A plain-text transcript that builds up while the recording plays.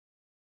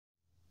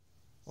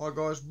Hi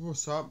guys,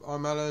 what's up?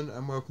 I'm Alan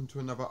and welcome to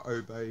another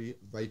Obey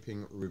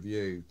vaping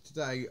review.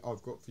 Today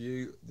I've got for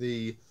you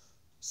the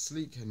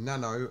Sleek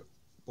Nano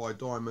by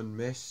Diamond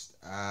Mist.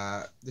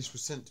 This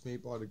was sent to me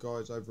by the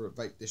guys over at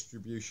Vape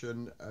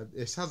Distribution.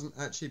 This hasn't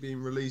actually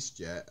been released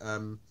yet.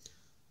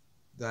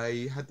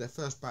 They had their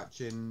first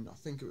batch in, I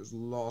think it was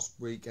last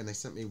week, and they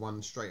sent me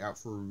one straight out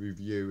for a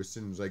review as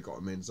soon as they got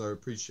them in. So I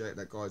appreciate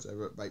that, guys,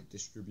 over at Vape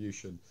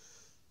Distribution.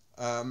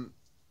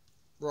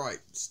 Right,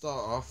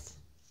 start off.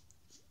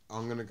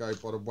 I'm going to go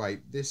by the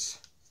weight. The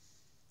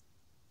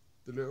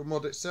little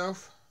mod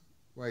itself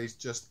weighs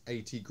just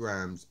 80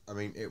 grams. I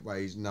mean, it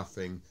weighs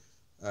nothing.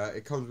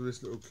 It comes with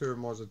this little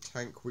clearimizer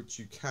tank, which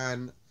you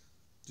can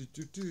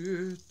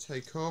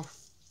take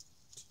off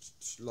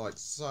like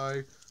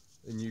so,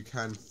 and you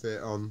can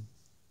fit on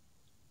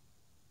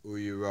all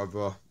your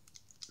other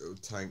little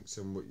tanks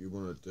and what you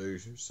want to do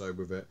so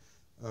with it.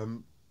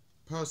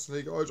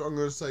 Personally, guys, I'm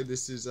going to say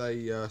this is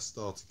a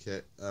starter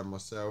kit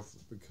myself,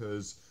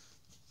 because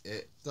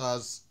it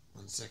does,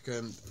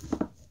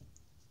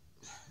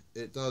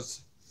 it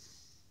does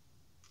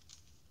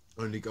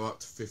only go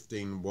up to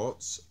 15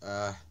 watts,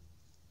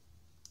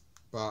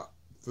 but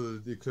for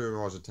the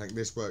clearimizer tank,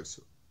 this works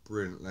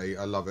brilliantly.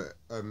 I love it.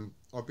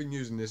 I've been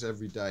using this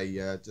every day,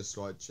 just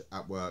like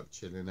at work,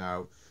 chilling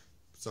out.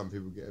 Some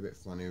people get a bit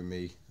funny with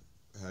me,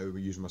 who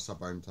use my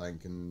sub-ohm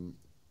tank and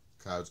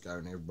clouds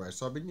going everywhere,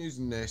 so I've been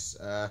using this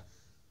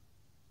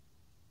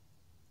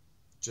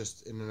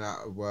just in and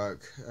out of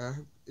work.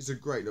 It's a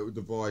great little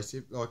device.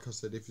 Like I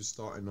said, if you're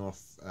starting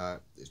off,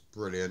 it's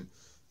brilliant.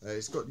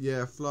 It's got the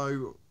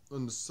airflow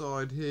on the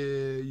side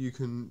here.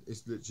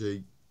 It's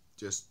literally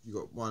just, you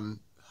got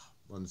one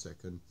hole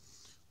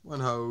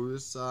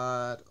this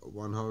side,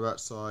 one hole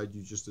that side.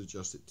 You just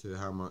adjust it to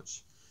how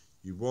much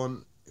you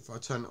want. If I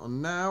turn it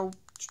on now,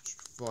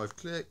 5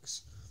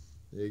 clicks,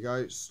 there you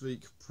go.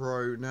 Sleek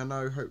Pro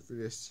Nano. Hopefully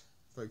this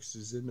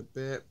focuses in a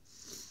bit.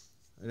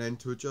 And then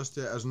to adjust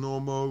it as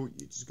normal,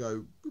 you just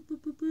go boop, boop,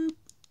 boop, boop,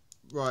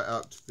 right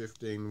up to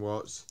 15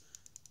 watts.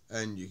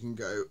 And you can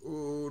go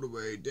all the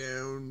way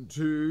down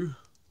to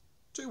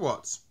 2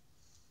 watts.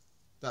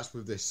 That's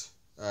with this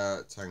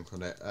tank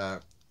on it.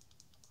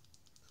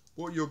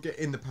 What you'll get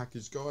in the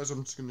package, guys,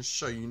 I'm just going to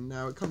show you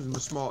now. It comes in a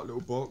smart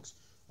little box.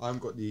 I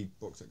haven't got the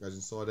box that goes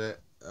inside it.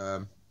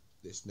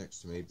 It's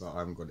next to me, but I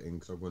haven't got it in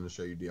because I'm going to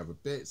show you the other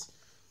bits.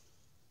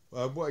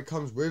 What it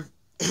comes with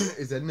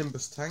is a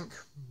Nimbus tank,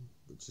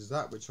 which is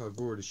that, which I've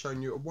already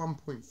shown you, a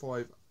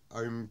 1.5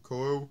 ohm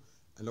coil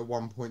and a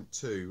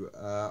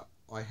 1.2.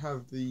 I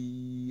have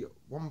the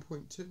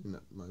 1.2 in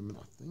at the moment,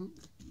 I think.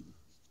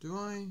 Do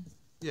I?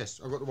 Yes,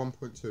 I've got the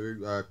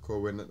 1.2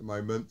 coil in at the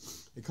moment.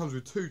 It comes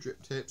with 2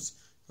 drip tips,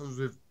 comes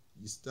with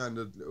your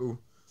standard little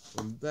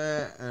one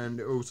there, and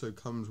it also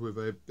comes with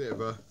a bit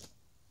of a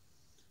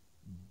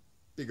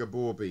bigger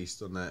bore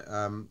beast on it.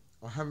 I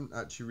haven't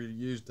actually really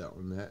used that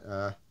on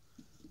there.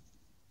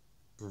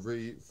 For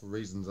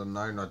reasons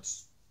unknown, I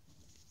just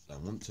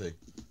don't want to.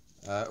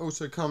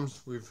 Also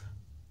comes with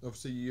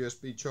obviously a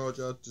USB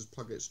charger. Just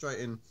plug it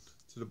straight in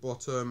to the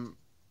bottom,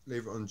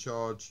 leave it on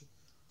charge.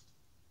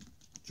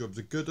 Job's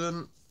a good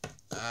one.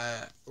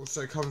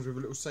 Also comes with a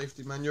little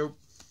safety manual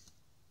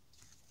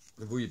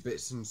with all your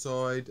bits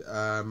inside.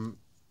 It's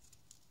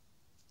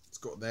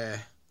got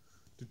their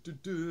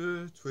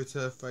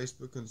Twitter,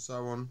 Facebook, and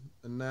so on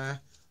in there.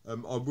 I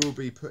will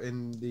be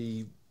putting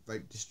the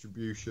Vape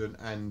Distribution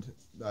and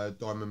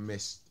Diamond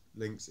Mist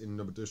links in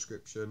the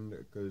description,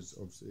 because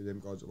obviously them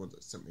guys are the ones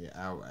that sent me it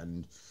out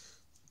and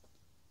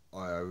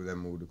I owe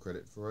them all the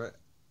credit for it.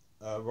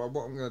 Right,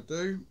 what I'm going to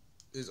do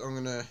is I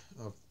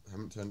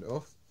haven't turned it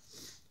off,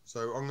 so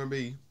I'm going to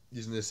be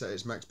using this at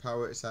its max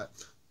power. It's at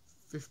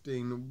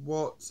 15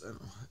 watts and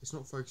it's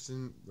not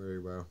focusing very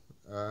well.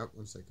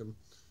 1 second.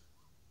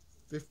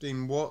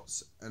 15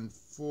 watts and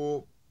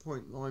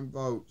 4.9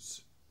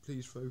 volts.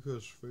 Please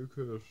focus.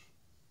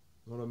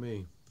 Not on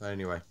me. But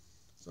anyway,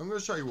 so I'm going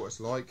to show you what it's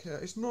like.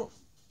 It's not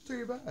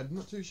too bad,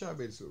 not too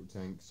shabby, this little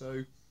tank.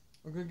 So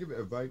I'm going to give it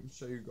a vape and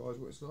show you guys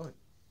what it's like.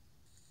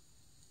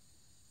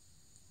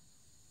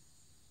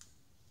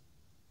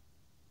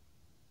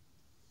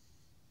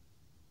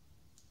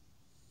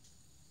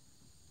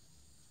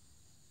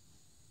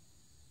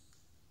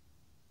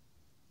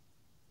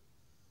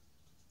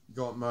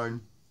 Got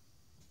mine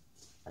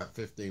at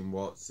 15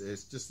 watts.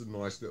 It's just a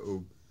nice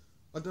little,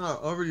 I don't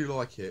know, I really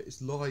like it.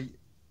 It's light.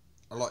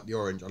 I like the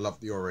orange. I love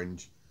the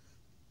orange.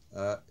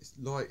 It's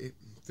light. It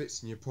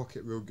fits in your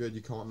pocket real good.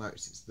 You can't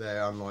notice it's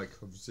there, unlike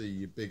obviously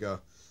your bigger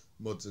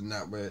mods and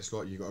that, where it's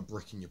like you've got a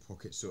brick in your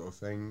pocket sort of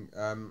thing.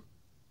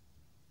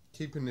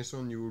 Keeping this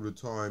on you all the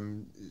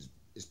time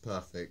is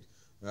perfect.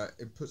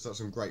 It puts out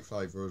some great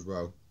flavour as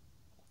well.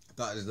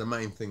 That is the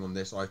main thing on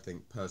this, I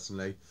think,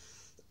 personally.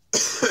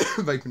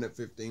 Vaping at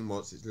 15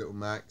 watts, it's little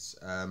max.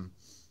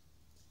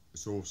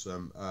 It's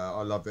awesome.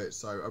 I love it.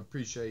 So I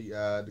appreciate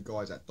the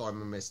guys at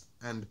Diamond Mist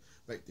and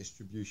Vape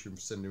Distribution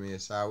for sending me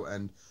this out,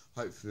 and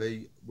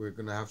hopefully we're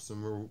going to have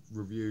some real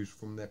reviews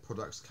from their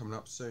products coming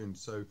up soon.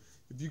 So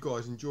if you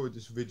guys enjoyed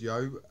this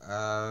video,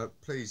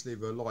 please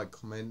leave a like,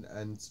 comment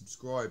and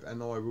subscribe,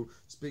 and I will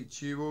speak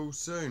to you all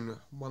soon.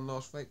 One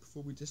last vape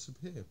before we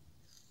disappear.